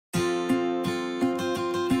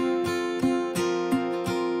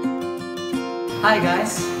Hi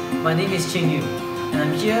guys, my name is Cheng Yu and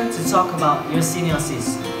I'm here to talk about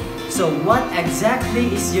yersiniosis. So what exactly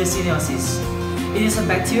is yersiniosis? It is a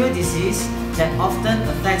bacterial disease that often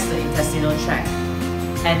affects the intestinal tract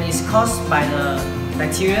and is caused by the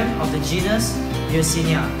bacterium of the genus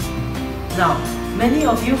Yersinia. Now, many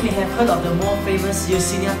of you may have heard of the more famous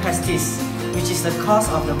Yersinia pestis, which is the cause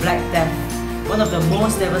of the Black Death, one of the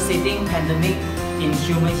most devastating pandemic in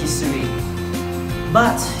human history.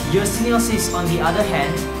 But yersiniosis, on the other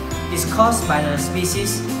hand, is caused by the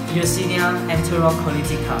species Yersinia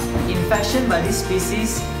Enterocolitica. Infection by this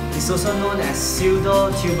species is also known as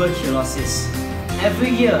pseudotuberculosis. Every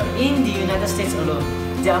year in the United States alone,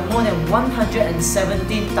 there are more than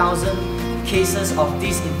 117,000 cases of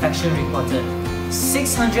this infection reported,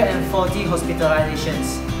 640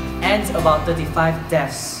 hospitalizations, and about 35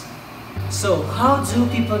 deaths. So how do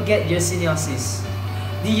people get yersiniosis?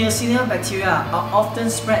 The Yersinia bacteria are often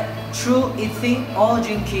spread through eating or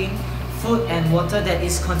drinking food and water that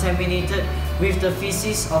is contaminated with the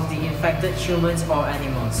feces of the infected humans or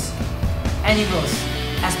animals. Animals,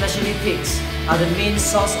 especially pigs, are the main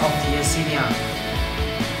source of the Yersinia.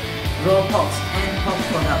 Raw pork and pork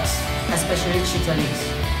products, especially chitterlings,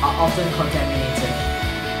 are often contaminated.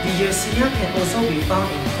 The Yersinia can also be found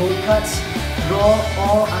in cold cuts, raw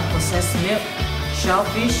or unprocessed milk,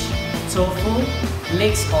 shellfish, tofu,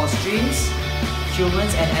 lakes or streams,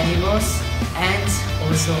 humans and animals, and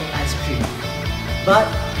also ice cream. But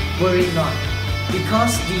worry not,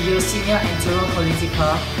 because the Yersinia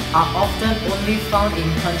Enterocolitica are often only found in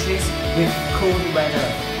countries with cold weather,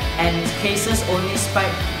 and cases only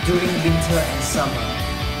spike during winter and summer.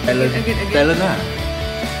 Talent lah.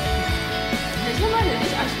 There's no one that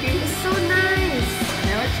this ice cream is so nice. I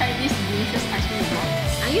never tried this delicious ice cream before.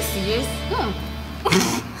 Are you serious?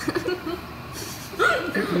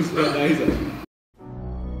 It's so nice.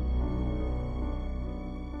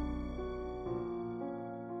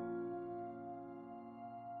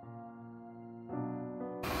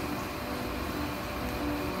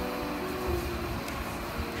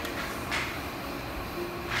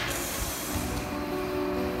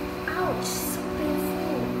 Ouch, so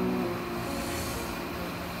painful.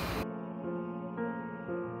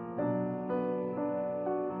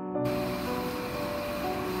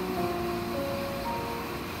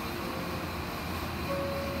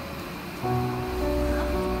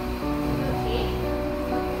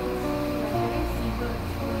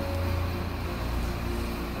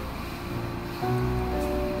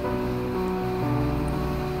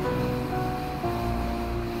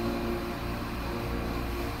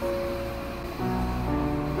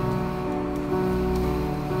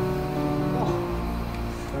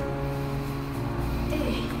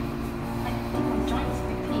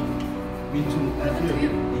 Me too. I feel a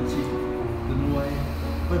bit itchy. Don't know why.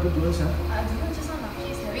 What happened to us, huh? I don't know, just now Lucky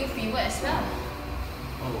is having fever as well.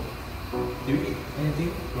 Oh. Did we eat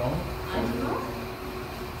anything wrong? I don't know.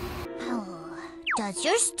 Oh, does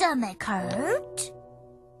your stomach hurt?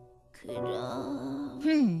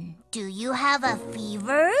 Do you have a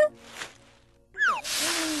fever?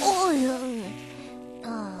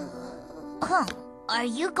 Are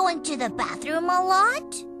you going to the bathroom a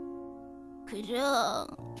lot?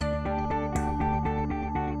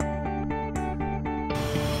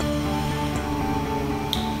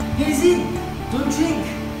 Hey Zin, don't drink!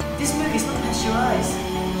 This milk is not pasteurized.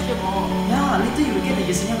 Yeah, later you will get the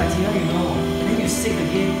Yersinia bacteria, you know, and then you're sick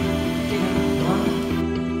again. Okay, don't want.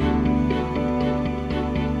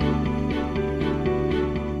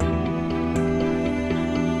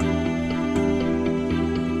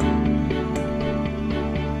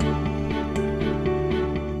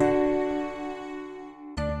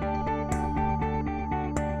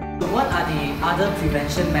 What are the other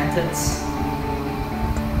prevention methods?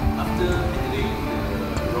 After handling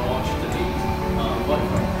the raw chitterlings, avoid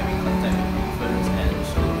from having contact with infants and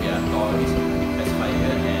also their toys,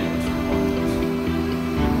 pacifier and also bottles.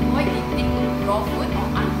 Avoid eating raw food or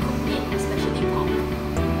uncooked meat, especially pork.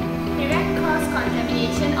 Prevent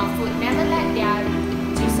cross-contamination of food. Never let their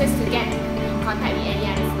juices to get in contact with any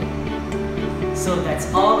other food. So that's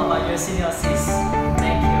all about yersiniosis.